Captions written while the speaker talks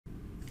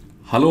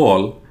Hello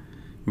all,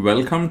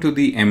 welcome to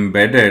the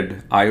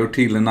Embedded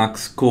IoT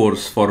Linux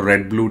course for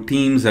Red Blue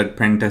teams at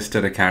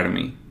Pentester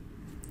Academy.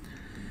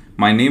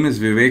 My name is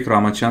Vivek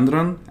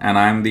Ramachandran and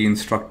I am the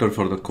instructor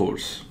for the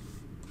course.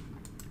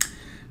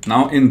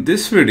 Now in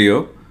this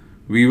video,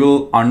 we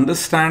will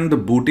understand the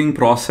booting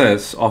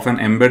process of an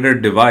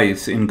embedded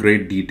device in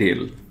great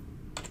detail.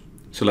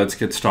 So let's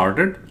get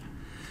started.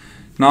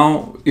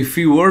 Now, if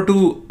we were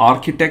to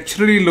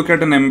architecturally look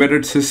at an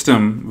embedded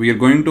system, we are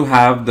going to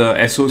have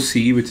the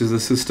SoC, which is the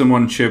system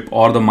on chip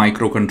or the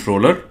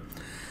microcontroller.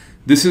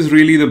 This is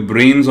really the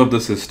brains of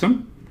the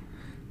system.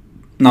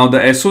 Now,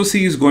 the SoC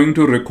is going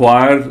to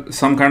require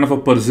some kind of a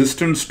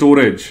persistent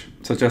storage,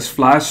 such as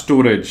flash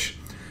storage,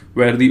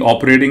 where the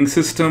operating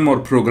system or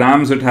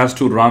programs it has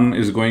to run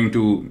is going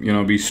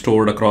to, be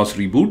stored across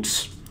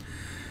reboots.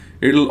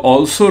 It'll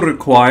also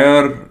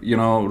require,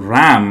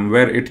 RAM,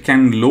 where it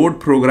can load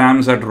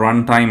programs at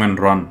runtime and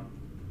run.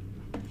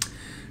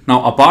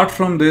 Now, apart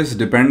from this,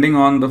 depending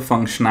on the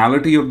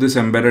functionality of this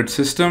embedded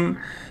system,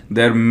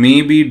 there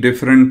may be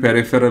different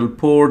peripheral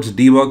ports,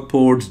 debug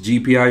ports,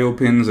 GPIO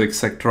pins,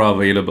 etc.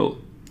 available.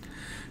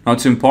 Now,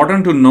 it's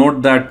important to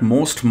note that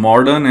most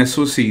modern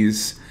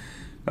SoCs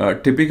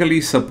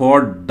typically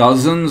support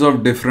dozens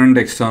of different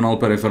external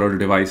peripheral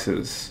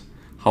devices.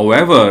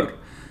 However,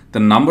 the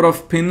number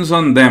of pins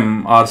on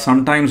them are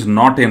sometimes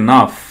not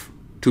enough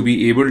to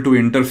be able to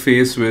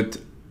interface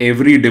with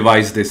every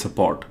device they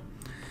support.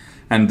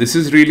 And this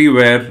is really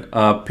where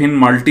pin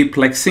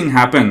multiplexing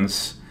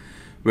happens,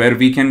 where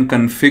we can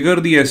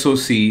configure the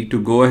SoC to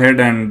go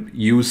ahead and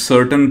use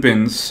certain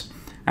pins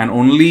and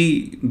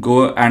only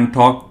go and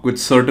talk with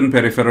certain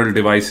peripheral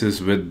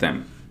devices with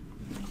them.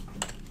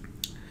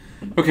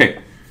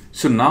 Okay.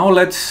 So now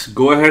let's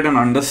go ahead and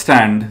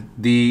understand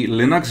the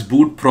Linux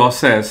boot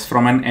process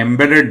from an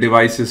embedded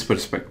devices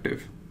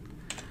perspective.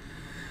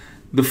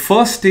 The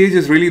first stage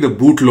is really the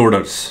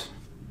bootloaders.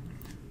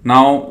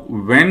 Now,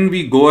 when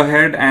we go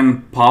ahead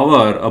and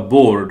power a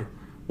board,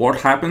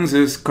 what happens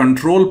is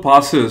control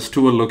passes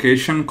to a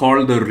location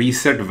called the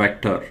reset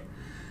vector.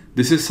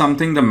 This is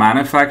something the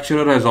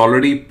manufacturer has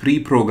already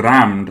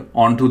pre-programmed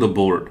onto the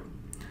board.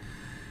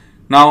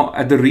 Now,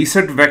 at the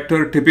reset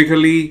vector,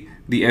 typically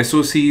the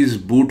SoC's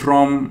boot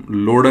ROM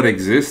loader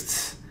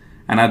exists,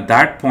 and at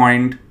that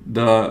point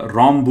the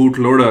ROM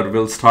bootloader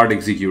will start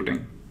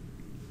executing.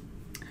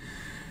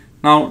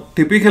 Now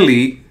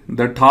typically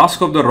the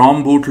task of the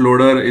ROM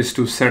bootloader is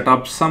to set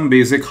up some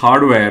basic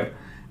hardware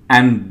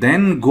and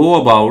then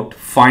go about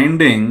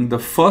finding the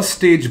first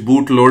stage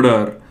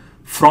bootloader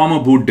from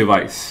a boot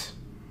device.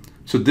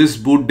 So this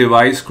boot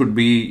device could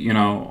be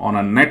on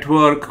a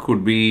network,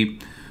 could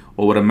be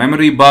over a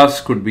memory bus,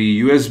 could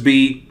be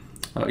USB,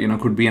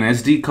 could be an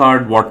SD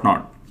card,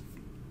 whatnot.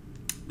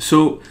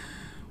 So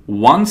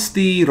once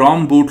the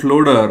ROM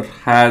bootloader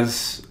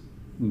has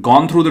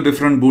gone through the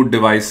different boot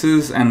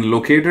devices and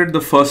located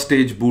the first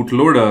stage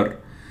bootloader,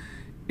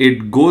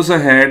 it goes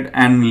ahead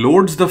and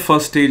loads the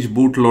first stage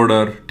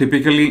bootloader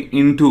typically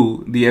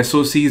into the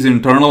SoC's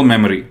internal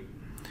memory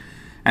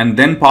and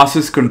then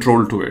passes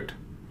control to it.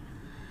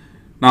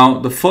 Now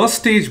the first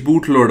stage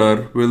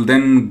bootloader will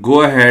then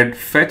go ahead,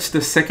 fetch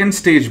the second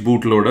stage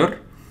bootloader,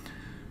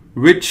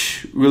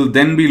 which will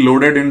then be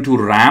loaded into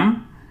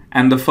RAM,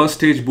 and the first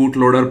stage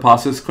bootloader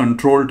passes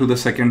control to the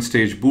second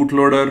stage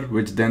bootloader,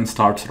 which then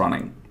starts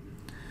running.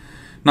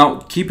 Now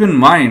keep in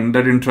mind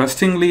that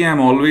interestingly, I'm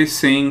always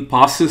saying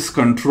passes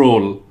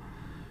control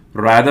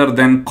rather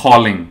than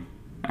calling,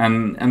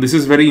 and this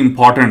is very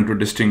important to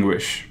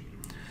distinguish.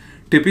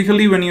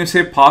 Typically when you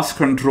say pass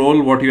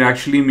control, what you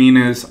actually mean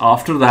is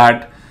after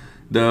that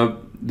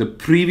the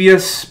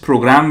previous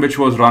program which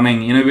was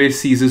running in a way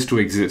ceases to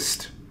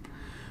exist.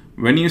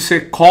 When you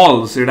say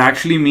calls, it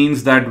actually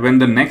means that when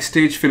the next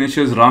stage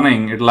finishes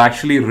running, it'll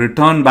actually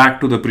return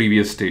back to the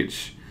previous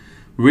stage,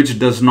 which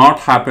does not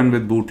happen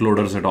with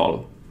bootloaders at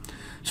all.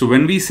 So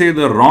when we say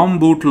the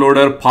ROM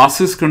bootloader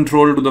passes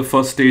control to the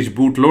first stage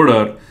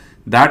bootloader,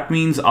 that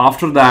means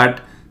after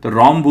that, the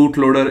ROM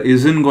bootloader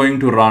isn't going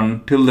to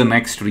run till the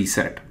next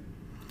reset.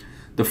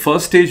 The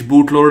first stage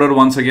bootloader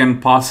once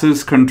again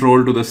passes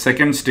control to the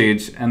second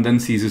stage and then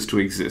ceases to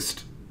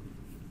exist.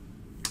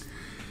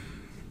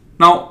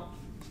 Now,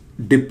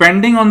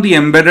 depending on the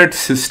embedded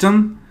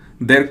system,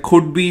 there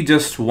could be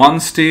just one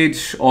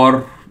stage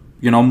or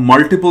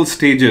multiple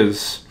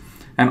stages,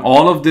 and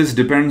all of this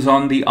depends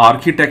on the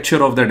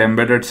architecture of that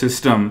embedded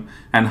system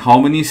and how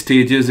many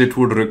stages it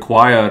would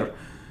require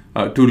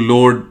to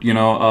load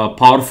a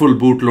powerful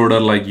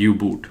bootloader like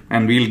U-Boot,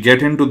 and we'll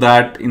get into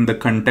that in the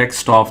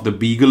context of the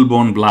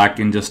BeagleBone Black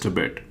in just a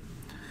bit.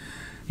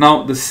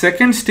 Now the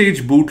second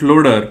stage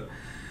bootloader,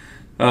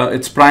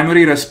 its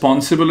primary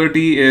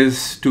responsibility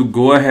is to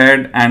go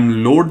ahead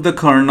and load the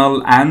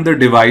kernel and the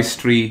device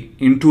tree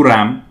into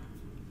RAM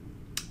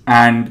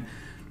and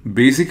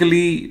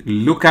basically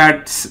look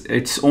at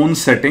its own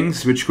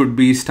settings, which could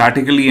be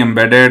statically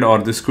embedded, or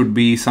this could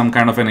be some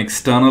kind of an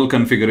external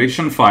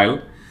configuration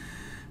file,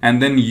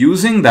 and then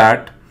using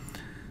that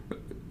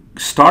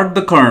start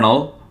the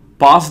kernel,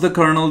 pass the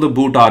kernel the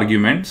boot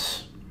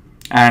arguments,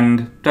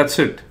 And that's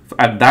it.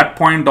 At that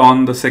point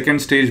on, the second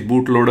stage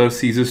bootloader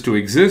ceases to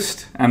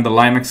exist and the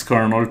Linux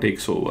kernel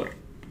takes over.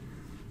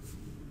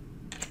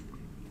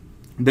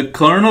 The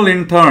kernel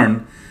in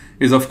turn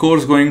is of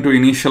course going to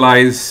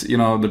initialize,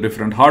 the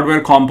different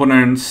hardware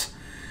components,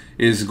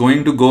 is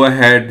going to go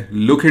ahead,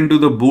 look into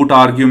the boot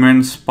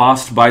arguments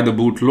passed by the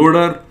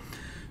bootloader,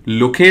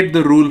 locate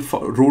the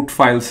root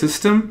file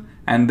system,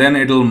 and then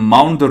it'll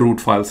mount the root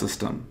file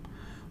system.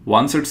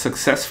 Once it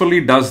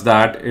successfully does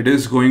that, it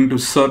is going to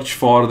search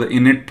for the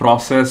init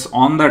process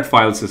on that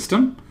file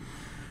system,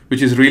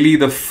 which is really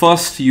the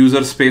first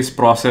user space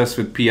process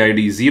with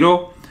PID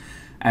 0.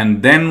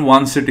 And then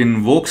once it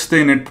invokes the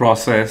init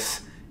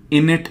process,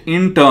 init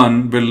in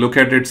turn will look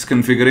at its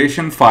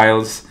configuration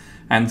files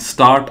and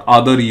start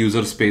other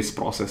user space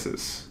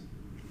processes.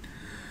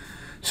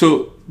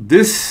 So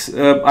this,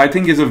 I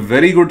think, is a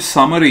very good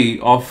summary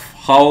of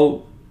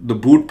how the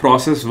boot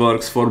process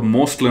works for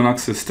most Linux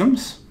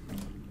systems.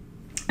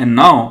 And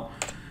now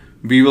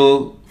we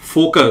will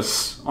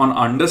focus on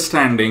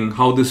understanding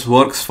how this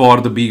works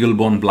for the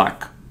BeagleBone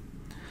Black.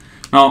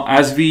 Now,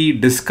 as we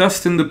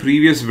discussed in the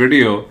previous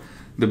video,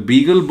 the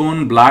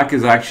BeagleBone Black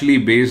is actually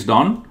based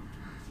on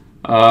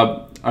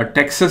a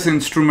Texas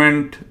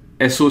Instrument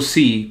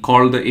SoC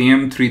called the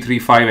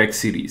AM335x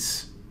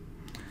series.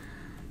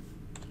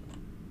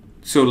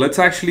 So let's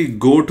actually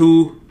go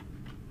to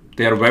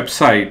their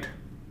website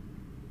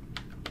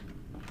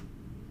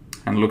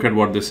and look at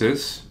what this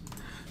is.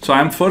 So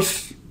I've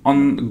first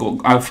gone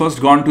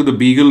to the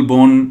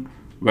BeagleBone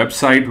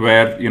website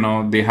where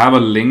they have a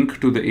link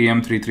to the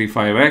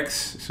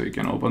AM335x. So you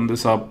can open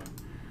this up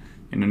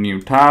in a new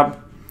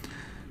tab,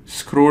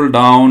 scroll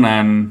down,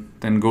 and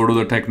then go to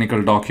the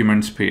technical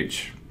documents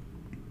page.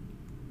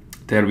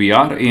 There we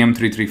are,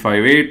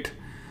 AM3358,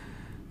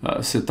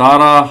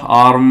 Citara,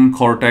 ARM,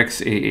 Cortex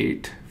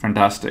A8.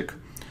 Fantastic.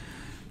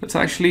 Let's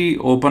actually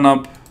open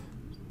up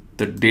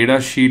the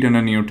data sheet in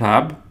a new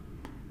tab.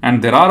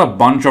 And there are a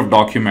bunch of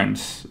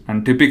documents.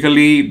 And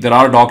typically there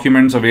are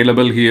documents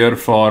available here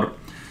for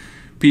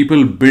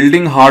people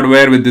building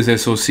hardware with this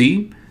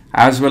SoC,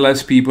 as well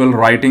as people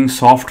writing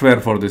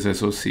software for this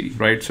SoC,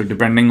 right? So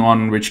depending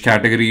on which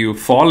category you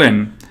fall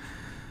in,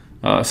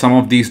 some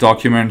of these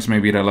documents may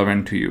be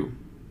relevant to you.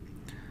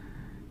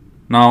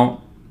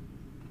 Now,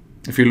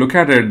 if you look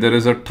at it, there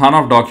is a ton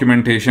of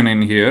documentation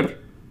in here.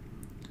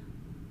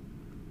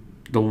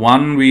 The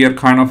one we are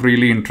kind of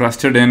really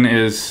interested in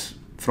is,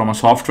 from a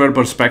software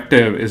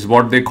perspective, is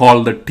what they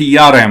call the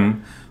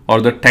TRM,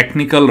 or the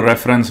Technical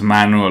Reference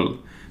Manual.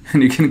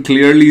 And you can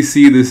clearly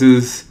see this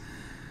is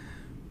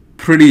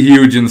pretty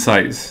huge in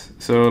size.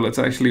 So let's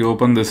actually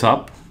open this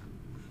up.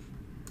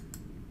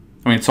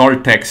 I mean, it's all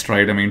text,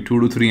 right? I mean,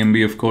 2 to 3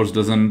 MB, of course,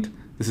 this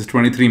is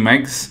 23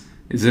 megs,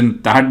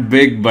 isn't that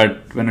big,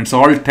 but when it's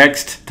all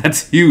text,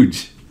 that's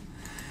huge.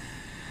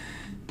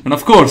 And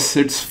of course,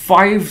 it's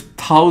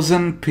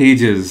 5,000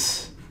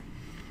 pages.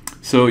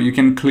 So you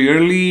can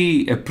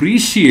clearly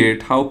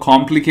appreciate how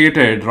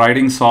complicated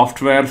writing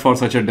software for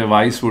such a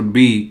device would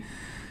be,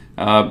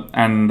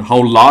 and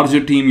how large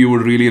a team you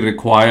would really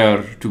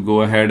require to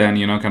go ahead and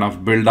kind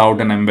of build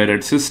out an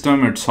embedded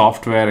system, its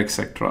software,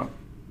 etc.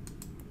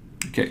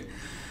 Okay,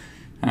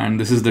 and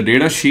this is the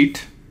data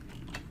sheet.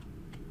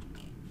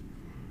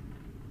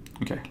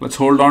 Okay, let's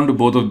hold on to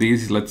both of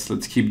these.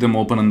 Let's keep them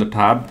open in the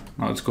tab.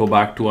 Now let's go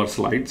back to our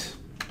slides.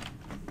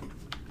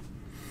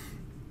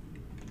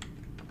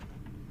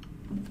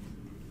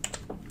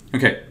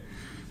 Okay,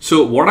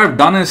 so what I've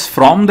done is,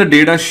 from the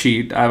data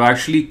sheet, I've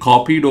actually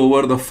copied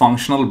over the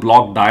functional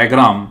block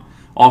diagram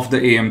of the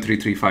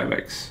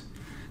AM335x.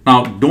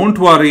 Now, don't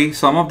worry,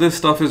 some of this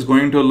stuff is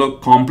going to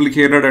look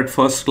complicated at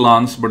first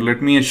glance, but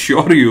let me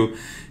assure you,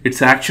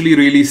 it's actually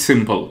really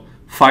simple.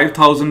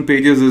 5,000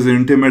 pages is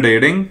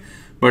intimidating,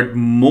 but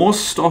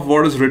most of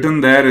what is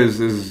written there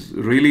is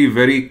really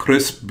very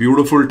crisp,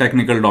 beautiful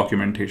technical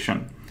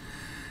documentation.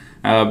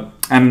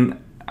 And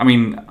I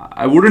mean,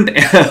 I wouldn't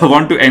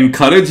want to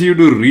encourage you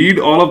to read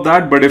all of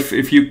that, but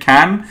if you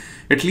can,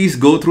 at least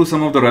go through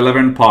some of the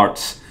relevant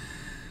parts.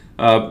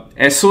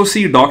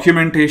 SoC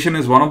documentation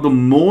is one of the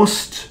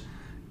most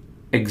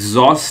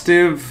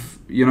exhaustive,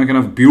 kind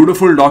of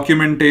beautiful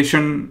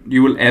documentation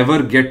you will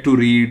ever get to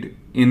read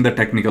in the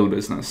technical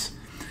business.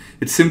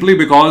 It's simply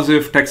because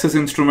if Texas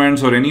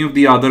Instruments or any of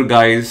the other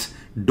guys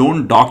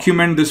don't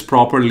document this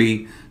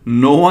properly,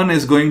 no one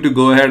is going to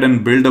go ahead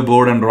and build a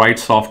board and write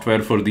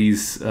software for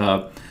these,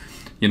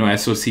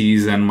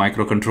 SoCs and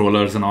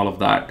microcontrollers and all of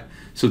that.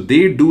 So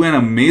they do an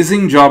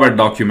amazing job at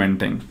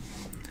documenting.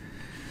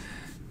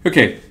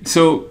 Okay,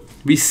 so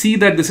we see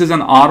that this is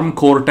an ARM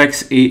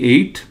Cortex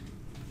A8,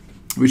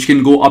 which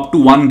can go up to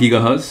 1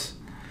 gigahertz.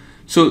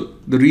 So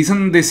the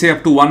reason they say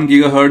up to 1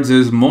 gigahertz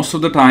is most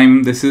of the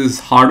time this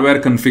is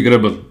hardware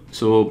configurable.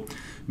 So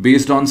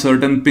based on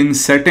certain pin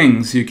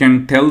settings, you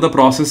can tell the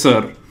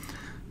processor,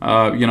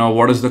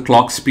 what is the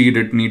clock speed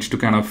it needs to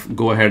kind of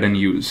go ahead and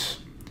use.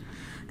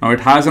 Now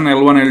it has an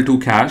L1,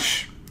 L2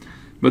 cache,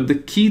 but the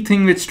key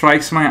thing which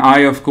strikes my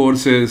eye, of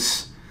course,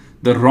 is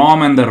the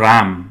ROM and the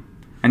RAM.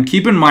 And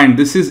keep in mind,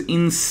 this is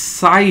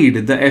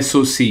inside the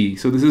SoC.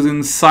 So this is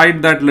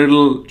inside that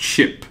little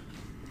chip.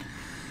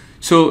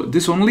 So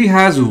this only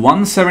has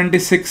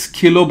 176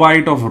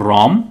 kilobyte of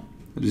ROM.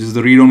 This is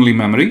the read-only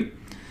memory.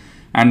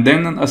 And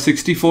then a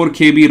 64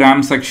 KB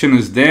RAM section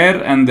is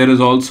there. And there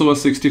is also a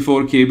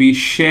 64 KB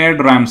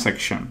shared RAM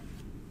section.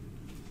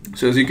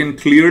 So as you can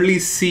clearly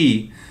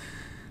see,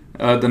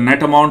 the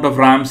net amount of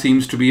RAM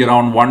seems to be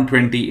around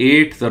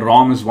 128. The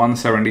ROM is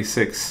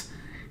 176.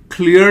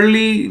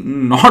 Clearly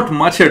not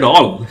much at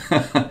all,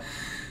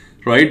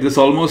 right? This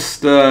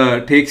almost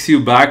takes you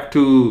back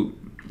to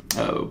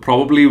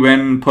probably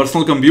when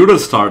personal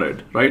computers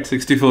started, right?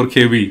 64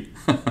 KB.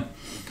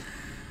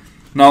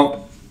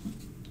 Now,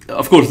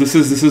 of course, this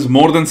is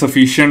more than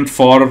sufficient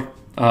for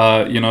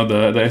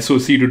the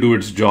SoC to do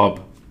its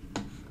job,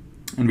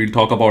 and we'll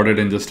talk about it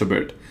in just a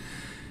bit.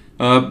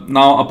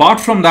 Now, apart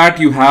from that,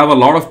 you have a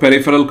lot of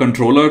peripheral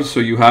controllers. So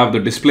you have the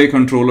display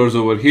controllers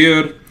over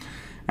here.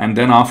 And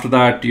then after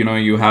that,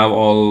 you have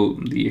all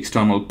the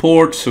external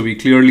ports. So we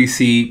clearly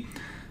see,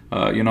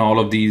 all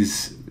of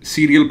these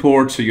serial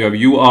ports. So you have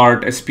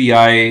UART,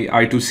 SPI,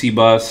 I2C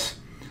bus,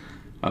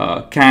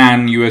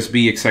 CAN,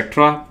 USB,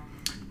 etc.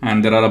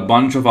 And there are a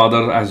bunch of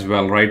other as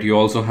well, right? You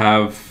also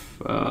have,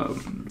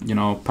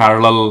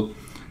 parallel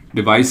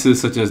devices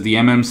such as the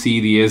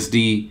MMC, the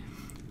SD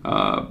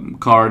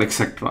card,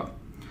 etc.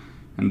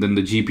 And then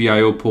the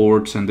GPIO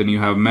ports, and then you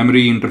have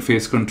memory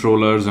interface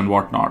controllers and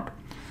whatnot.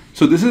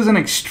 So this is an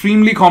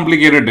extremely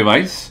complicated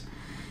device.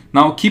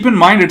 Now keep in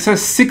mind, it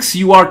says 6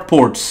 UART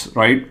ports,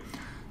 right?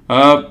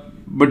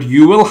 But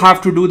you will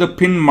have to do the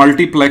pin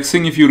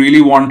multiplexing if you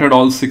really wanted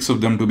all 6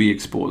 of them to be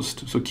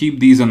exposed. So keep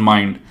these in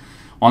mind.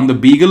 On the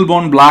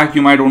BeagleBone Black,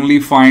 you might only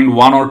find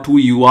 1 or 2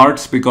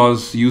 UARTs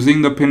because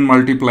using the pin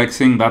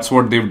multiplexing, that's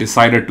what they've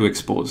decided to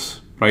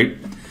expose, right?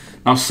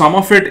 Now some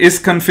of it is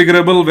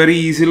configurable very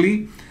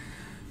easily.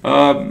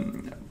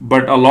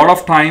 But a lot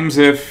of times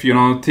if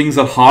things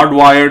are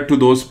hardwired to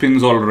those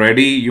pins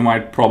already, you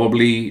might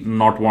probably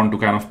not want to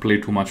kind of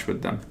play too much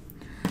with them.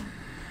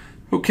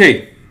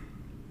 Okay,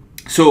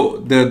 so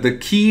the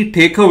key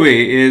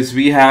takeaway is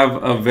we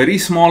have a very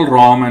small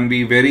ROM and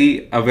a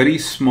very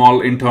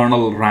small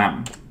internal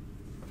RAM.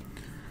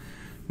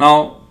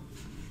 Now,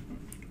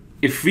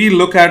 if we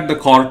look at the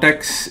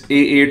Cortex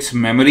A8's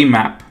memory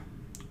map,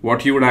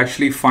 what you would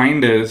actually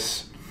find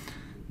is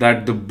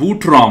that the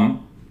boot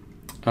ROM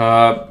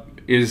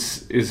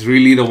is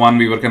really the one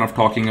we were kind of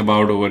talking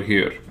about over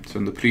here. So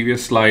in the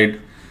previous slide,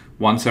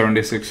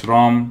 176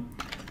 ROM,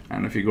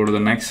 and if you go to the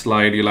next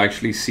slide, you'll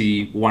actually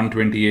see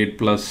 128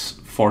 plus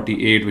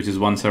 48, which is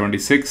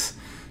 176.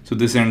 So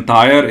this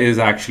entire is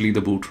actually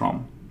the boot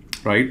ROM,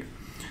 right?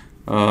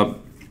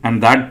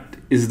 And that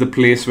is the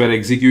place where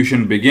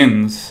execution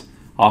begins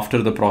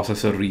after the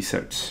processor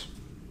resets.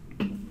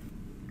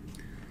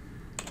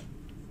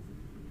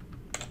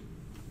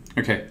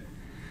 Okay,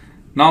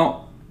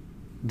 now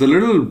the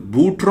little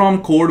boot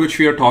ROM code which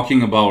we are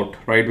talking about,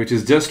 right, which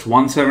is just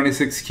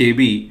 176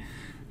 KB,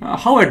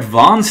 how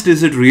advanced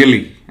is it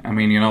really? I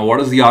mean,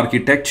 what is the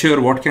architecture?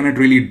 What can it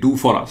really do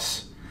for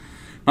us?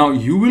 Now,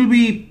 you will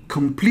be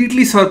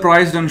completely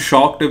surprised and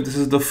shocked if this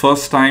is the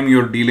first time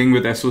you're dealing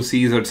with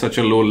SoCs at such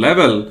a low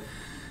level,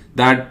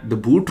 that the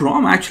boot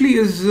ROM actually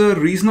is a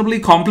reasonably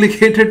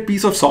complicated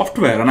piece of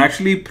software and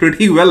actually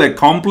pretty well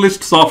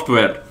accomplished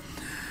software.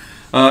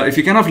 If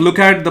you kind of look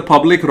at the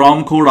public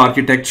ROM code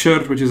architecture,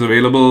 which is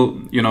available,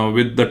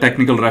 with the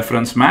technical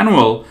reference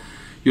manual,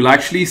 you'll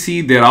actually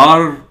see there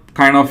are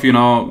kind of,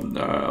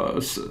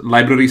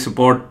 library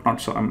support,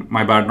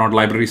 not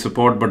library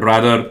support, but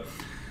rather,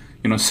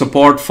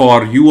 support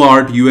for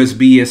UART,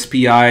 USB,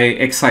 SPI,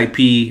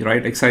 XIP,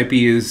 right? XIP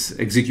is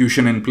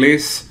execution in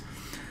place.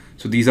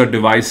 So these are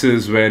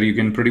devices where you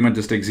can pretty much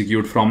just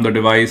execute from the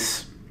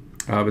device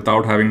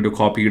without having to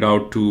copy it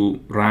out to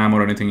RAM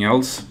or anything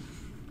else.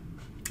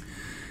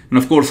 And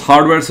of course,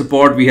 hardware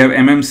support, we have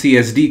MMC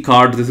SD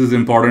cards. This is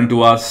important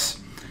to us.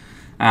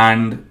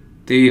 And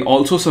they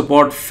also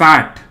support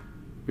FAT,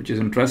 which is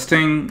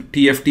interesting,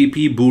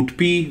 TFTP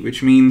bootp,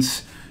 which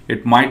means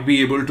it might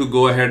be able to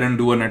go ahead and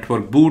do a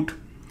network boot.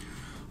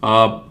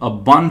 A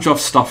bunch of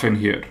stuff in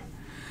here.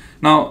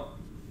 Now,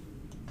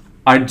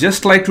 I'd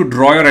just like to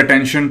draw your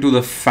attention to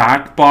the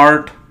FAT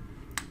part,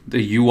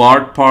 the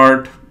UART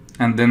part,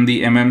 and then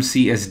the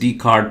MMC SD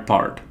card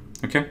part,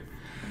 okay?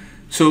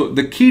 So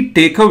the key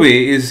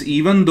takeaway is,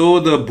 even though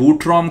the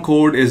boot ROM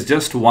code is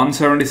just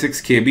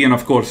 176 KB, and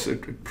of course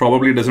it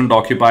probably doesn't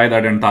occupy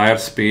that entire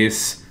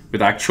space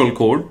with actual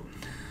code,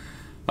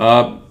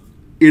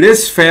 it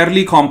is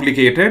fairly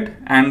complicated,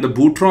 and the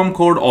boot ROM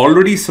code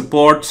already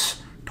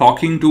supports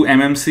talking to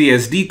MMC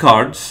SD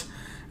cards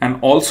and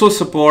also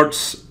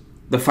supports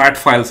the FAT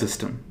file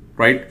system,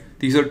 right?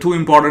 These are two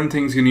important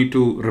things you need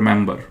to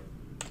remember.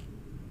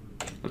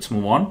 Let's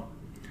move on.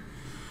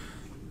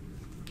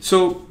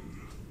 So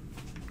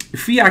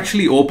if we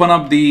actually open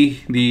up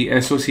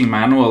the SoC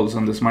manuals,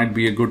 and this might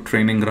be a good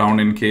training ground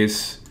in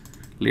case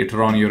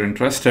later on you're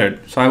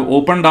interested. So I've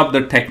opened up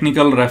the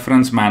technical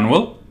reference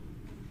manual.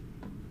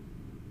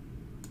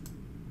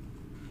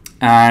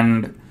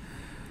 And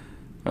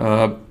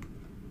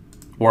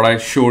what I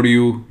showed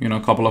you, a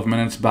couple of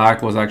minutes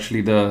back was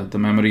actually the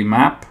memory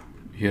map.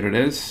 Here it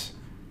is.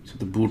 So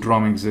the boot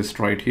ROM exists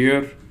right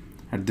here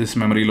at this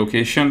memory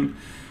location.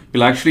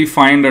 You'll actually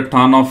find a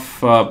ton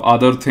of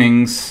other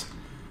things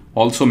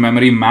also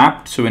memory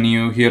mapped. So when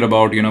you hear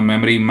about,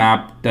 memory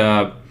mapped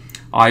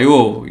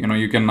IO,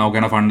 you can now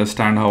kind of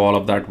understand how all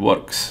of that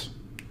works.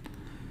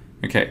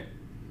 Okay.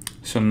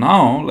 So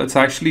now let's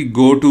actually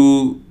go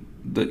to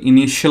the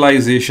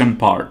initialization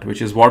part,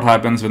 which is what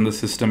happens when the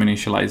system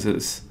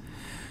initializes.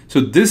 So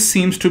this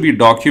seems to be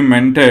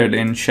documented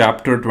in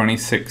chapter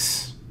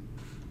 26.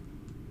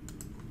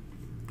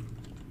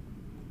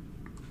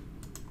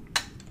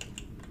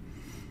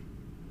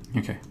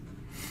 Okay.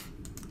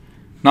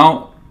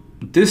 Now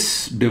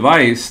this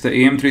device, the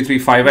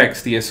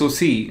AM335x, the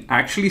SoC,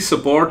 actually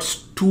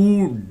supports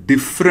two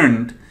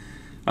different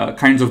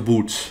kinds of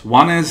boots.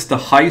 One is the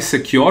high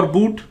secure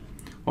boot,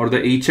 or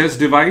the HS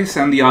device,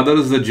 and the other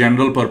is the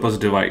general purpose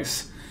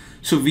device.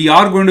 So we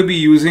are going to be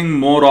using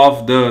more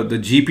of the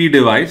GP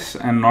device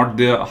and not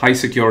the high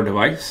secure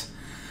device.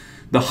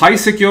 The high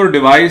secure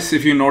device,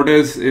 if you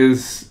notice,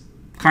 is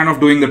kind of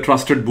doing the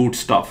trusted boot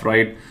stuff,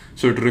 right?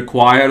 So it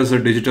requires a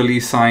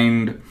digitally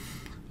signed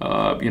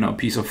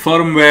piece of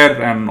firmware,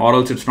 and or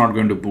else it's not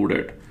going to boot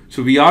it.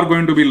 So we are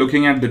going to be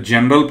looking at the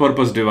general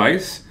purpose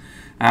device,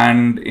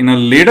 and in a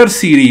later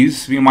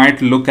series we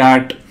might look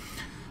at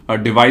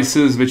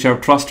devices which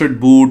have trusted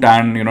boot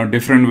and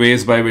different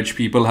ways by which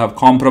people have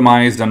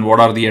compromised and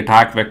what are the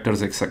attack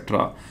vectors,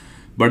 etc.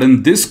 But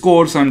in this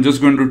course I'm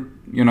just going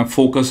to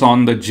focus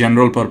on the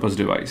general purpose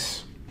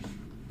device.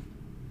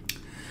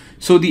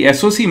 So the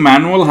SoC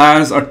manual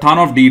has a ton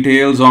of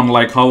details on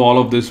like how all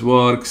of this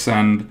works,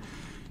 and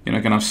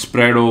kind of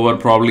spread over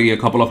probably a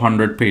couple of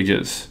 100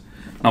 pages.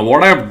 Now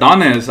what I've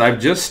done is I've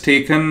just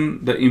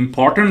taken the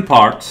important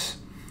parts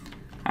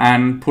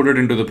and put it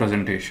into the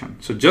presentation.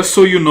 So just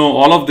so you know,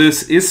 all of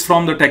this is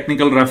from the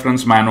technical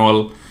reference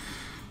manual,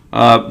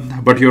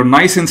 but your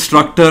nice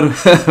instructor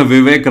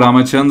Vivek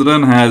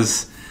Ramachandran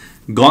has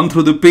gone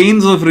through the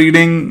pains of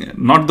reading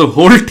not the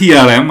whole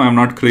TRM, I'm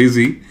not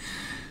crazy,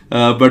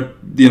 but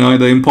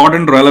the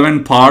important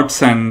relevant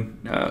parts, and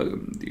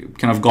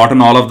kind of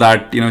gotten all of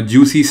that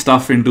juicy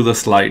stuff into the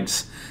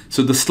slides.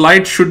 So the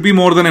slides should be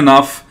more than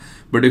enough.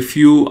 But if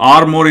you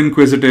are more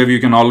inquisitive,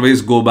 you can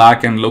always go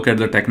back and look at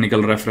the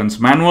technical reference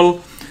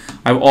manual.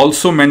 I've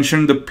also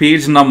mentioned the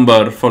page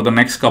number for the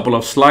next couple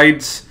of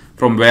slides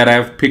from where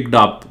I've picked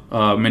up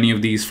many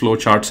of these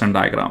flowcharts and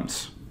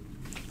diagrams.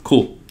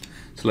 Cool.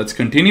 So let's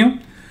continue.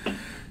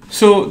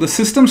 So the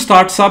system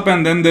starts up,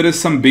 and then there is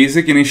some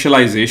basic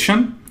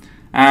initialization.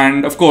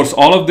 And of course,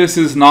 all of this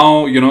is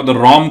now, the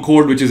ROM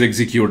code which is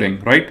executing,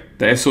 right?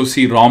 The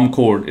SoC ROM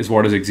code is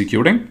what is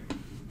executing.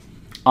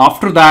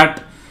 After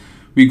that,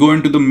 we go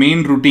into the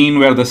main routine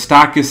where the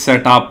stack is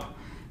set up,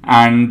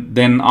 and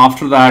then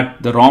after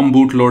that the ROM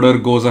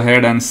bootloader goes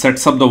ahead and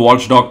sets up the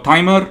watchdog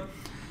timer.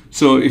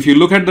 So if you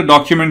look at the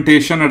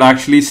documentation, it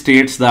actually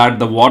states that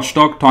the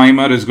watchdog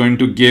timer is going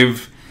to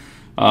give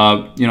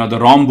the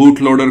ROM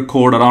bootloader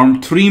code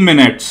around 3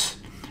 minutes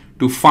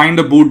to find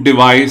a boot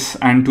device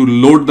and to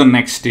load the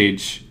next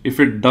stage.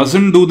 If it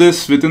doesn't do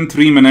this within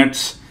 3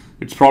 minutes,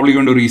 it's probably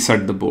going to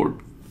reset the board.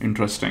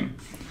 Interesting.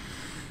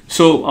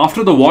 So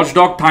after the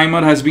watchdog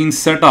timer has been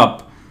set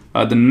up,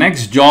 the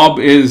next job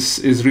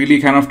is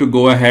really kind of to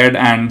go ahead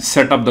and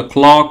set up the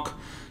clock.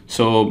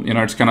 So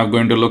it's kind of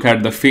going to look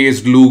at the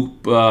phased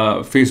loop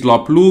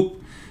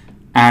loop,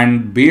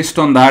 and based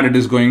on that it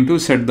is going to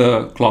set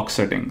the clock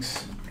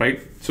settings, right?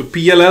 So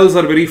PLLs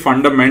are very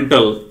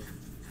fundamental,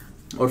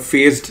 or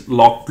phased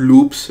locked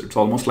loops. It's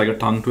almost like a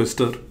tongue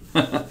twister.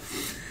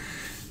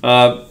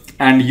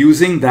 And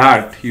using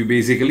that, you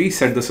basically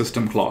set the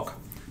system clock.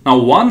 Now,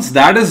 once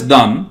that is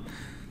done,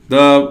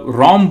 the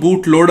ROM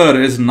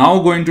bootloader is now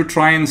going to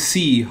try and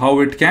see how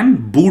it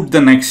can boot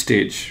the next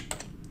stage.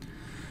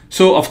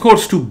 So, of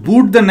course, to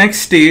boot the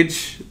next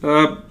stage,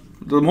 the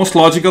most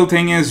logical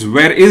thing is,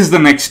 where is the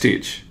next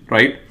stage,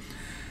 right?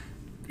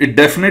 It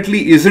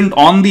definitely isn't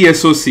on the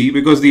SoC,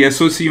 because the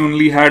SoC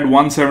only had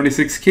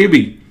 176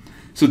 KB.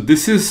 So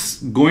this is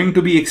going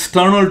to be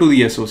external to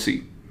the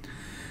SoC.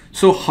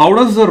 So how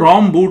does the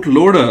ROM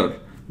bootloader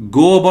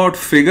go about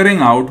figuring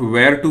out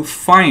where to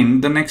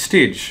find the next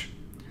stage?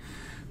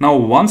 Now,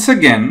 once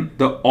again,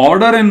 the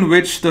order in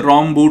which the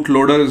ROM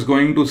bootloader is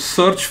going to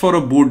search for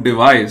a boot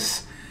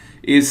device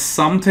is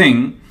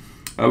something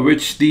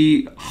which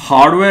the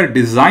hardware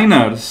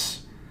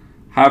designers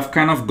have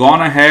kind of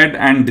gone ahead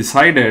and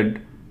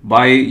decided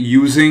by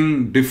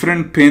using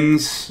different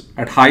pins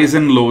at highs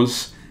and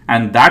lows,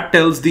 and that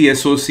tells the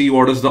SoC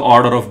what is the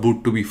order of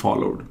boot to be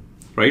followed,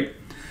 right?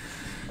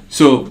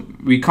 So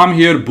we come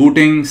here,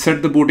 booting,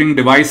 set the booting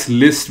device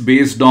list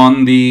based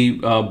on the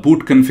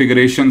boot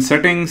configuration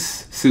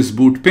settings,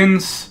 sysboot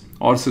pins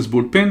or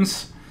sysboot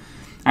pins.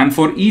 And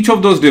for each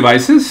of those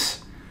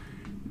devices,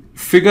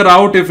 figure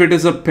out if it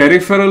is a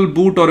peripheral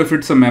boot or if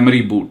it's a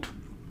memory boot.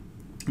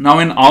 Now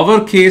in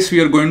our case, we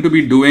are going to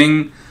be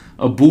doing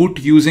a boot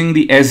using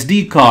the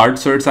SD card,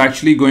 so it's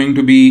actually going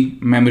to be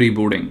memory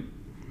booting,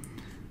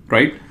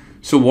 right?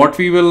 So what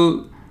we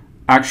will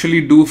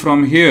actually do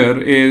from here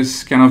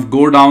is kind of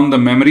go down the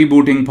memory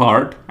booting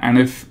part, and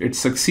if it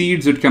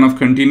succeeds, it kind of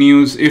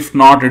continues. If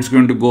not, it's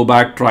going to go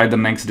back, try the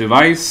next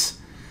device,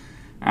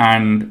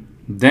 and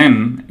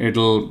then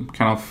it'll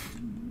kind of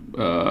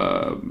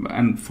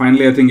and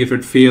finally, I think if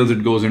it fails,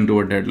 it goes into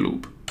a dead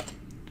loop.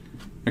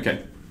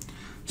 Okay,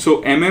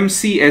 so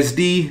MMC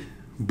SD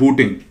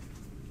booting.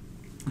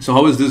 So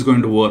how is this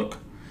going to work?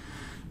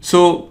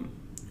 So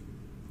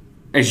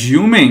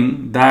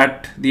assuming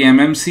that the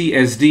MMC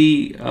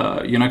SD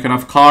kind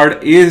of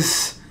card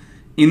is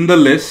in the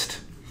list,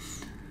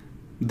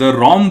 the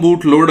ROM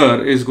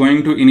bootloader is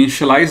going to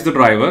initialize the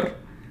driver,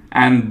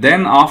 and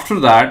then after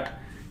that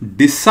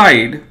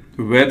decide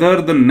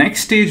whether the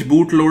next stage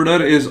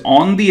bootloader is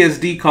on the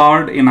SD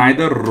card in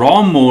either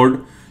ROM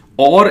mode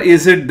or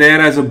is it there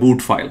as a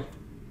boot file.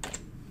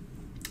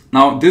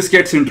 Now this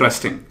gets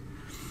interesting.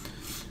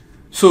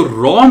 So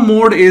ROM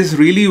mode is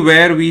really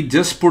where we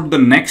just put the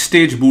next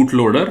stage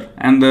bootloader,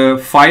 and the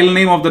file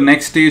name of the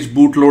next stage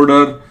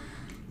bootloader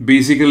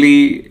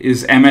basically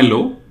is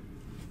MLO.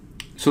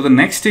 So the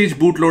next stage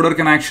bootloader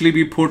can actually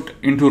be put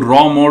into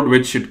ROM mode,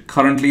 which it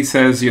currently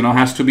says,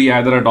 has to be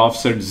either at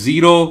offset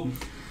 0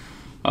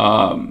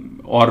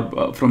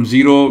 or from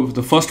 0,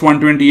 the first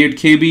 128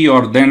 KB,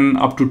 or then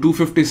up to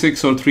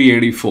 256 or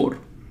 384.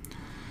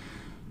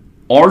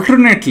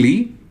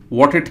 Alternately,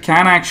 what it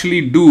can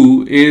actually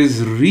do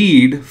is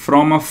read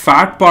from a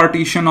FAT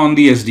partition on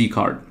the SD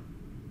card.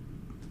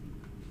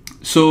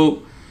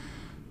 So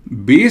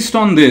based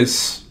on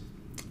this,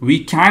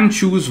 we can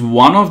choose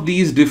one of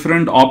these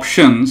different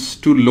options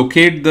to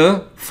locate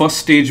the first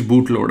stage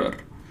bootloader.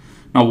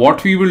 Now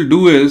what we will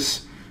do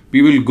is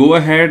we will go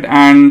ahead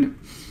and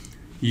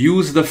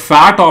use the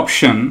FAT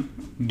option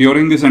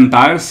during this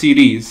entire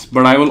series,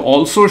 but I will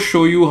also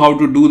show you how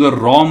to do the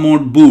ROM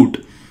mode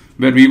boot,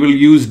 where we will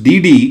use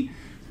DD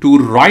to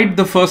write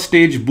the first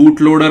stage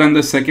bootloader and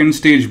the second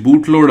stage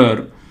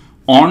bootloader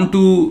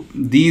onto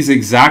these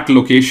exact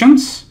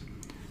locations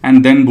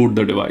and then boot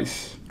the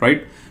device,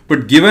 right?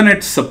 But given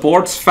it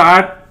supports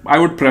FAT, I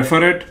would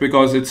prefer it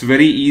because it's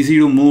very easy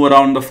to move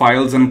around the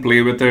files and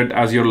play with it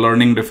as you're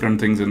learning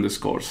different things in this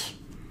course.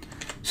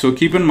 So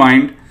keep in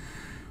mind,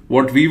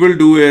 what we will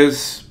do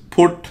is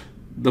put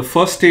the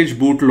first stage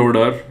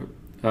bootloader,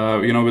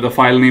 with a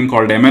file name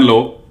called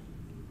MLO,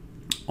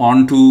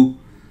 onto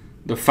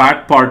the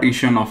FAT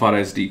partition of our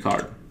SD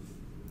card.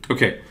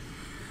 Okay,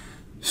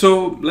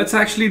 so let's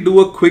actually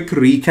do a quick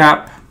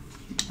recap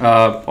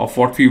of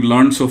what we've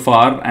learned so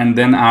far and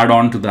then add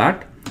on to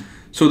that.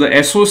 So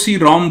the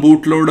SoC ROM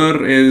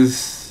bootloader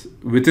is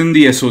within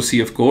the SoC,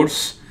 of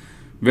course,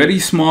 very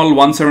small,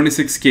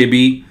 176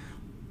 KB.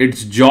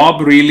 Its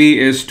job really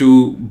is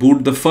to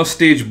boot the first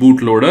stage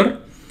bootloader,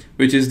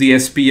 which is the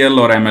SPL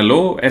or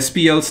MLO.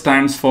 SPL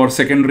stands for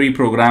secondary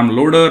program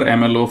loader,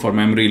 MLO for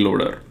memory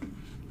loader.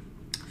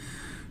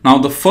 Now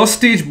the first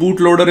stage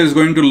bootloader is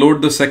going to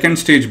load the second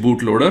stage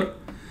bootloader.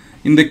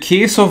 In the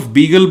case of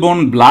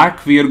BeagleBone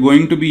Black, we are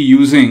going to be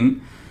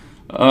using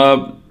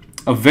a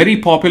very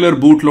popular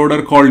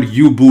bootloader called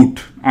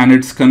U-Boot and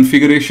its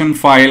configuration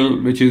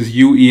file, which is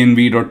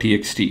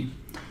u-Env.txt.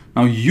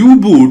 Now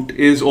U-Boot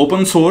is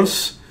open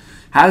source,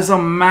 has a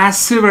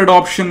massive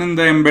adoption in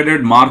the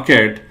embedded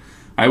market.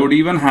 I would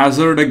even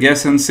hazard a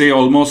guess and say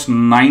almost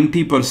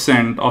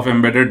 90% of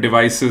embedded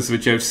devices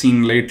which I've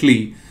seen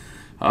lately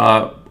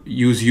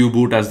use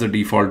U-Boot as the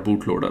default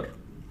bootloader.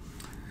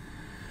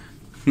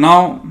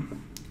 Now,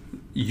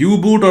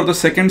 U-Boot or the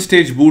second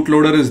stage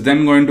bootloader is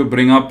then going to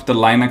bring up the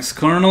Linux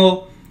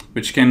kernel,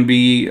 which can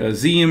be a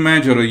Z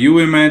image or a U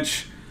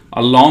image,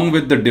 along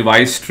with the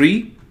device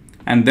tree.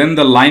 And then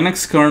the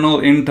Linux kernel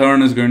in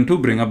turn is going to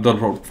bring up the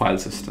file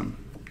system.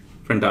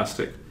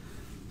 Fantastic.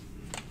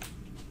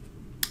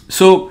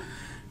 So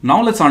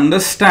now let's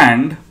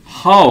understand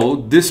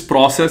how this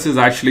process is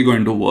actually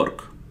going to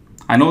work.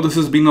 I know this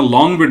has been a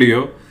long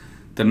video.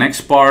 The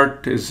next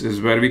part is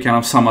where we kind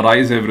of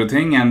summarize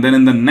everything, and then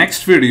in the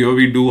next video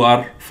we do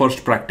our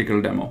first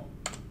practical demo.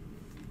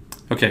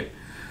 Okay,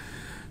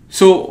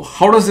 so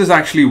how does this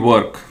actually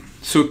work?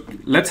 So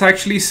let's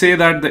actually say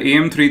that the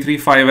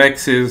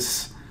AM335x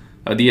is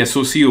the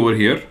SoC over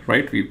here,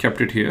 right? We've kept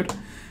it here,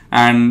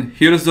 and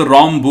here is the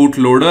ROM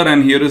bootloader,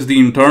 and here is the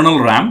internal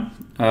RAM,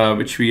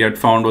 which we had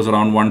found was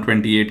around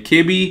 128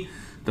 KB.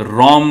 The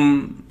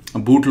ROM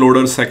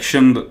bootloader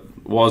section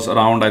was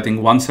around, I think,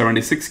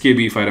 176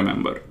 KB if I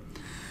remember.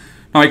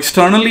 Now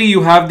externally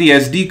you have the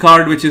SD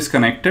card which is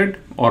connected,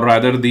 or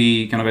rather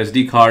the kind of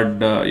SD card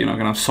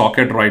kind of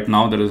socket right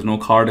now. There is no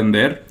card in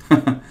there.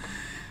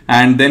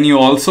 And then you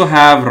also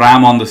have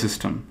RAM on the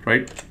system,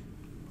 right?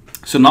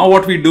 So now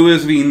what we do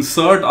is we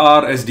insert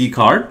our SD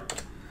card,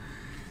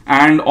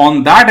 and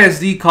on that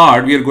SD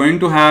card we are going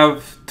to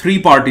have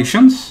 3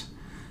 partitions.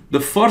 The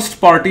first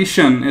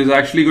partition is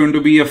actually going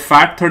to be a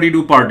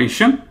FAT32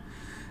 partition,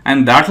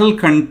 and that will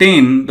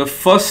contain the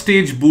first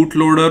stage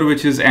bootloader,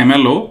 which is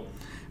MLO,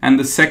 and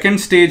the second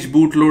stage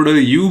bootloader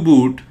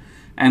U-Boot,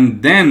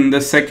 and then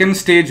the second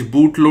stage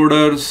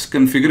bootloader's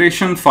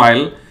configuration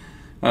file,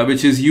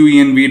 which is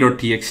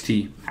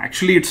u-Env.txt.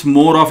 Actually, it's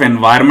more of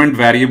environment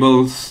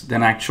variables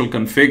than actual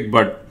config,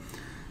 but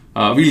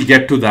we'll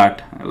get to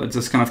that. Let's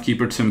just kind of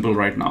keep it simple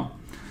right now.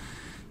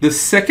 The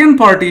second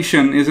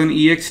partition is an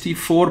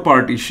ext4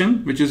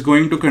 partition, which is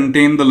going to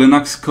contain the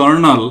Linux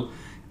kernel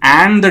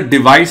and the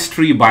device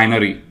tree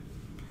binary,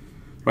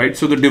 right?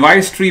 So the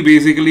device tree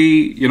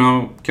basically,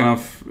 kind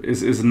of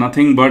is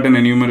nothing but an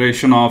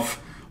enumeration of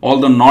all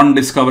the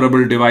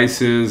non-discoverable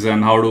devices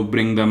and how to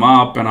bring them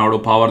up and how to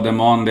power them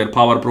on, their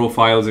power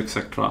profiles,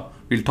 etc.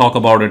 We'll talk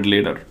about it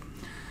later.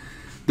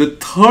 The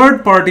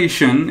third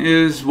partition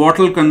is what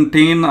will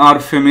contain our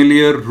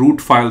familiar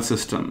root file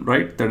system,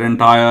 right? That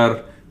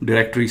entire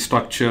directory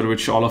structure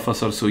which all of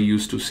us are so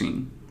used to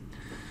seeing.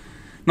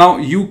 Now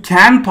you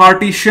can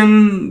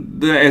partition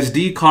the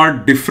SD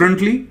card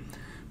differently,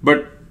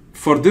 but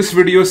for this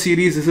video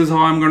series, this is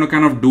how I'm going to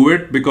kind of do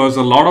it, because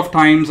a lot of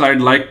times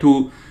I'd like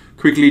to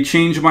quickly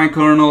change my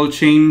kernel,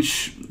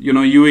 change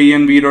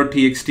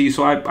u-Env.txt.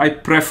 So I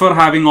prefer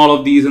having all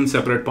of these in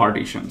separate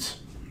partitions.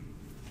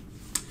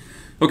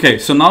 Okay,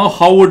 so now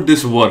how would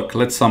this work?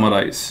 Let's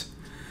summarize.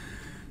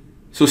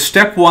 So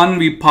step one,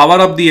 we power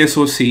up the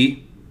SoC.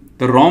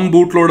 The ROM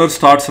bootloader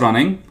starts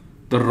running.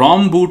 The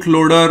ROM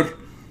bootloader,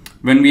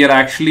 when we are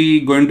actually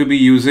going to be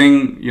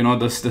using,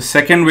 the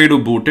second way to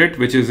boot it,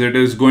 which is it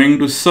is going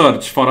to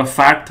search for a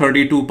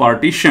FAT32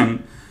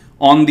 partition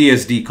on the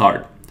SD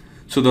card.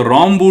 So the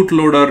ROM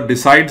bootloader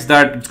decides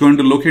that it's going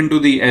to look into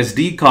the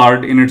SD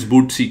card in its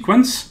boot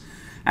sequence,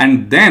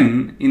 and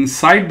then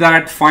inside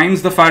that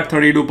finds the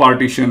FAT32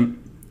 partition,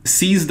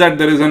 sees that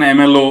there is an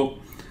MLO,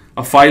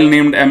 a file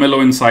named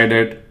MLO inside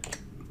it,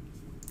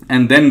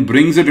 and then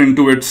brings it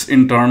into its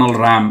internal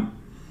RAM.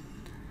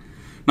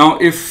 Now,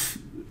 if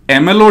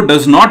MLO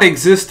does not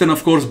exist, then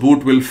of course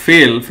boot will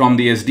fail from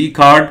the SD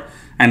card,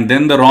 and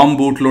then the ROM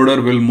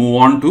bootloader will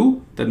move on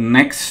to the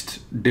next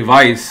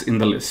device in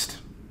the list.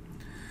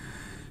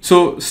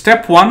 So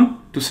step one,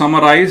 to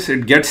summarize,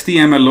 it gets the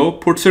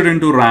MLO, puts it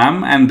into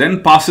RAM, and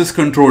then passes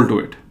control to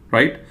it,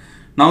 right?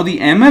 Now the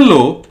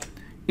MLO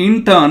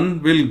in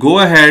turn will go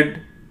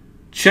ahead,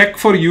 check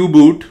for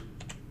U-Boot,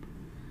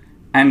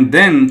 and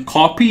then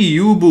copy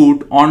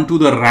U-Boot onto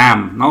the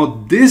RAM.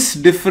 Now this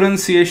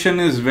differentiation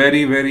is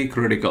very, very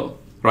critical,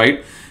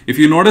 right? If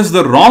you notice,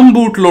 the ROM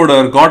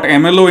bootloader got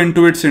MLO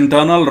into its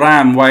internal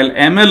RAM, while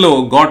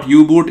MLO got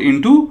U-Boot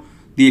into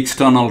the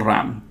external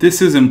RAM. This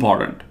is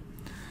important.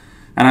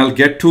 And I'll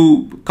get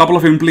to a couple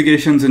of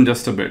implications in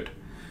just a bit.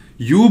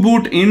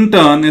 U-Boot in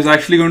turn is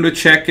actually going to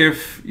check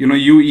if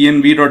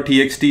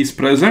u-Env.txt is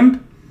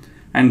present,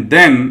 and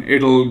then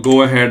it'll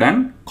go ahead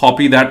and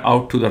copy that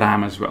out to the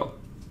RAM as well.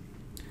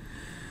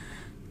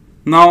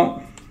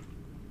 Now,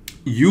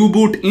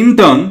 U-Boot in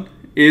turn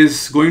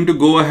is going to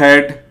go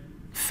ahead,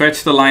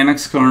 fetch the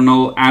Linux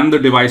kernel and the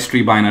device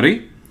tree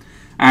binary.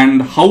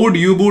 And how would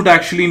U-Boot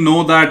actually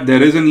know that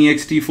there is an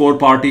ext4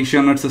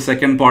 partition, it's the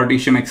second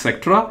partition,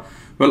 etc.?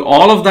 Well,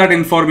 all of that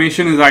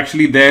information is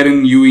actually there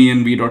in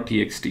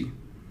u-Env.txt.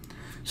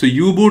 So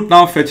U-Boot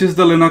now fetches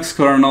the Linux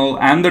kernel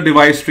and the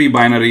device tree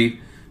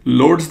binary,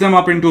 loads them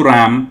up into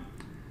RAM,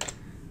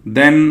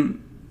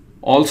 then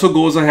also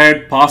goes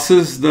ahead,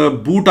 passes the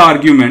boot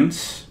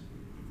arguments,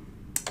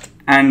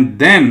 and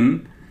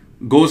then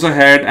goes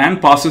ahead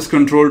and passes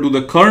control to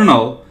the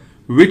kernel,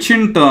 which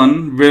in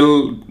turn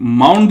will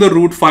mount the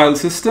root file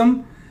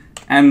system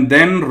and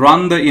then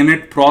run the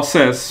init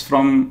process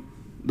from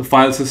the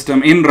file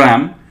system in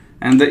RAM,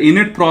 and the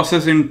init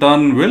process in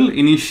turn will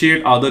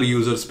initiate other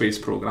user space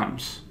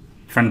programs.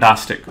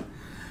 Fantastic.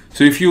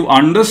 So if you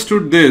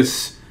understood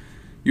this,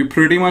 you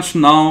pretty much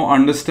now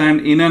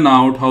understand in and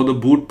out how the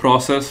boot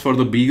process for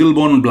the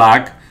BeagleBone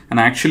Black and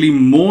actually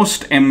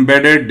most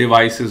embedded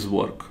devices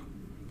work,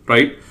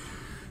 right?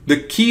 The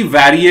key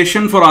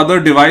variation for other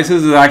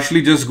devices is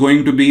actually just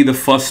going to be the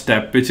first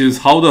step, which is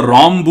how the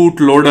ROM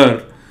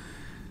bootloader,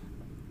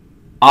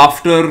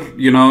 after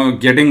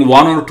getting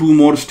one or two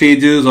more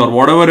stages or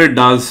whatever it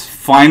does,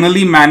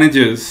 finally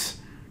manages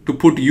to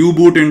put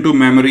U-Boot into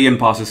memory and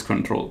passes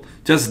control.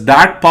 Just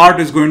that part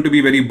is going to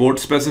be very board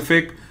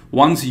specific.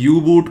 Once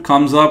U-Boot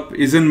comes up,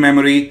 is in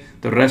memory,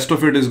 the rest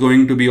of it is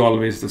going to be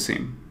always the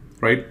same,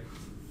 right?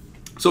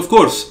 So of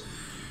course,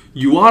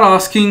 you are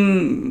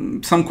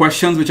asking some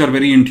questions which are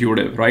very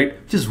intuitive, right?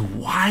 Which is,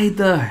 why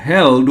the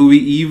hell do we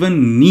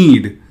even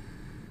need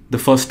the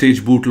first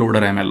stage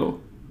bootloader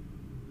MLO,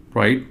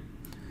 right?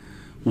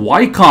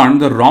 Why can't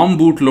the ROM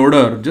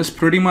bootloader just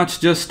pretty much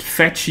just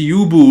fetch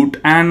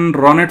U-Boot and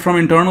run it from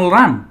internal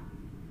RAM?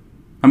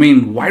 I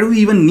mean, why do we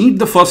even need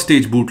the first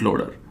stage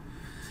bootloader?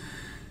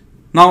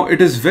 Now, it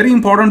is very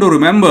important to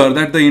remember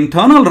that the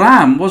internal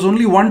RAM was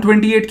only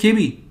 128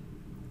 KB.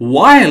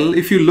 While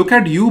if you look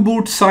at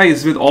U-Boot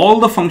size with all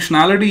the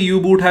functionality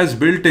U-Boot has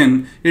built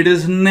in, it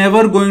is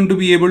never going to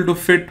be able to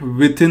fit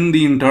within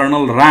the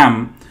internal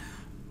RAM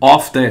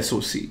of the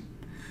SoC.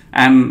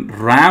 And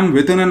RAM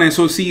within an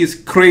SoC is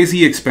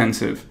crazy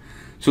expensive.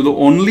 So the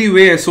only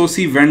way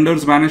SoC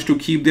vendors manage to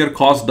keep their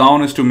costs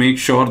down is to make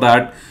sure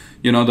that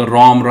the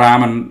ROM,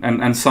 RAM,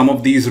 and some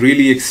of these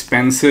really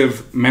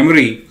expensive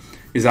memory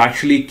is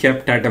actually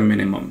kept at a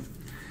minimum.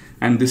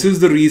 And this is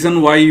the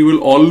reason why you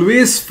will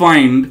always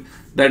find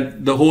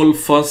that the whole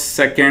first,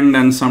 second,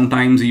 and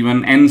sometimes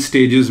even end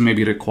stages may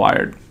be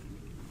required,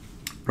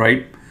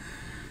 right?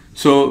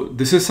 So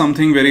this is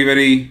something very,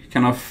 very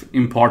kind of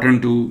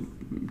important to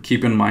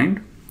keep in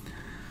mind,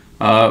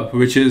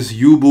 which is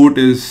U-Boot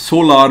is so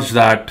large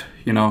that,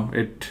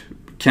 it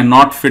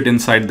cannot fit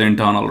inside the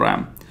internal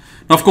RAM.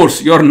 Now, of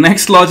course, your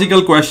next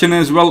logical question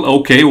is, well,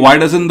 okay, why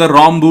doesn't the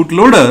ROM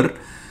bootloader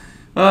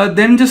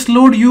then just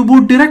load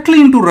U-Boot directly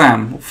into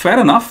RAM? Fair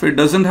enough, it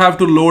doesn't have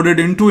to load it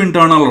into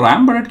internal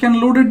RAM, but it can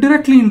load it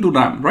directly into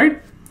RAM,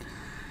 right?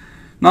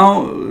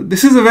 Now,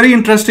 this is a very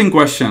interesting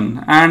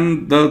question,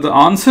 and the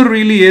answer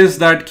really is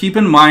that keep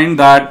in mind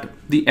that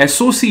the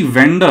SoC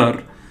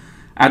vendor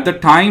at the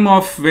time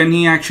of when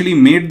he actually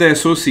made the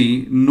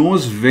SoC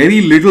knows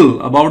very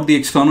little about the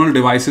external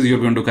devices you're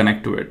going to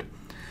connect to it.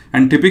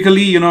 And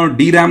typically,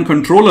 DRAM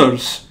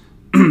controllers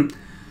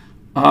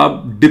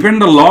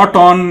depend a lot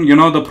on,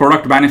 the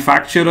product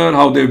manufacturer,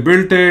 how they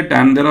built it.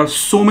 And there are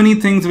so many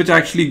things which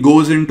actually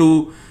goes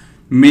into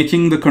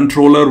making the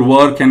controller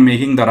work and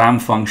making the RAM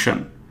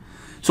function.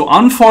 So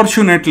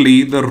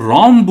unfortunately, the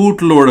ROM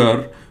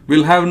bootloader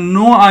will have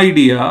no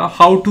idea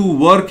how to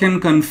work and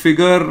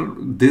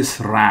configure this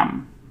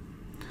RAM.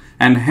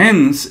 And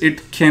hence,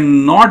 it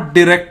cannot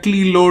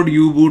directly load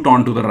U-Boot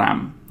onto the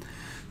RAM.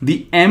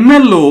 The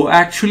MLO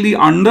actually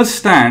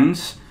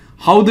understands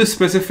how this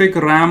specific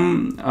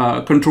RAM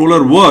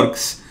controller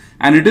works,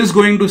 and it is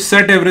going to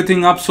set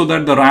everything up so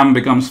that the RAM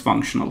becomes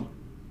functional.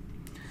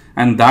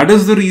 And that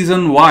is the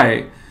reason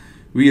why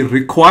we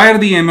require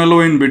the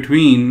MLO in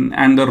between,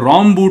 and the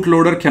ROM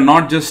bootloader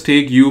cannot just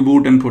take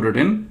U-Boot and put it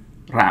in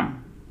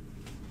RAM,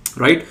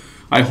 right?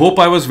 I hope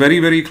I was very,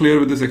 very clear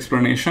with this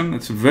explanation.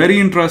 It's very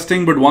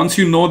interesting, but once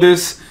you know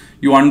this,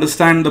 you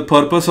understand the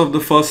purpose of the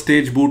first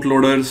stage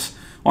bootloaders.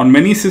 On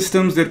many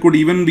systems, there could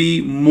even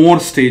be more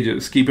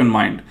stages, keep in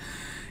mind.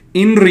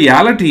 In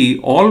reality,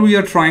 all we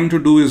are trying to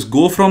do is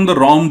go from the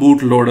ROM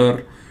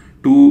bootloader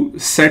to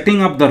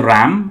setting up the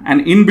RAM,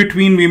 and in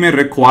between we may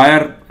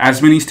require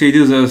as many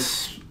stages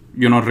as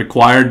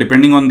required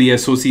depending on the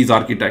SoC's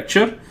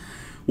architecture.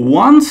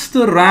 Once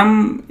the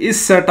RAM is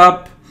set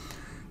up,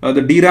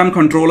 the DRAM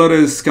controller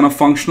is kind of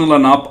functional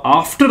enough.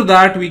 After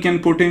that, we can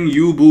put in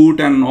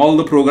U-Boot and all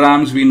the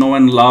programs we know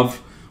and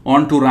love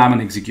onto RAM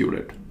and execute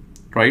it,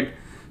 right?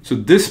 So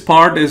this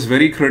part is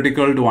very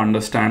critical to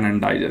understand and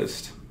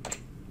digest.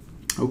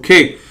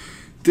 Okay,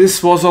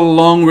 this was a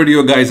long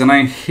video, guys, and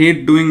I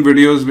hate doing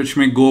videos which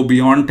may go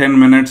beyond 10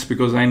 minutes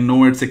because I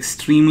know it's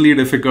extremely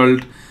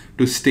difficult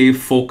to stay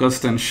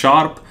focused and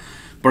sharp.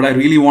 But I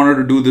really wanted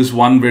to do this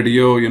one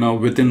video,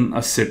 within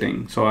a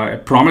sitting. So I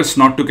promise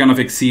not to kind of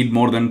exceed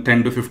more than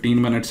 10 to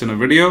 15 minutes in a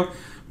video,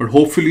 but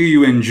hopefully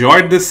you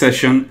enjoyed this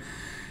session.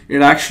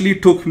 It actually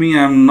took me,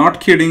 I'm not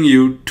kidding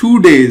you,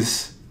 2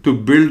 days to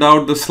build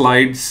out the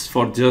slides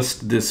for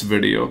just this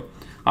video.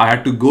 I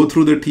had to go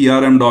through the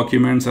TRM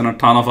documents and a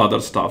ton of other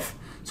stuff.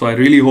 So I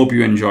really hope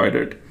you enjoyed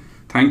it.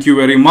 Thank you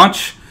very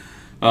much.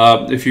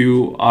 If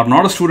you are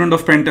not a student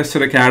of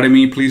Pentester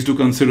Academy, please do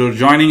consider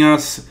joining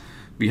us.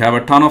 We have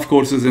a ton of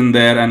courses in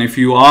there, and if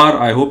you are,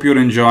 I hope you're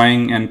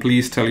enjoying, and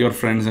please tell your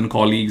friends and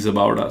colleagues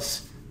about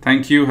us.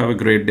 Thank you. Have a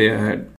great day ahead.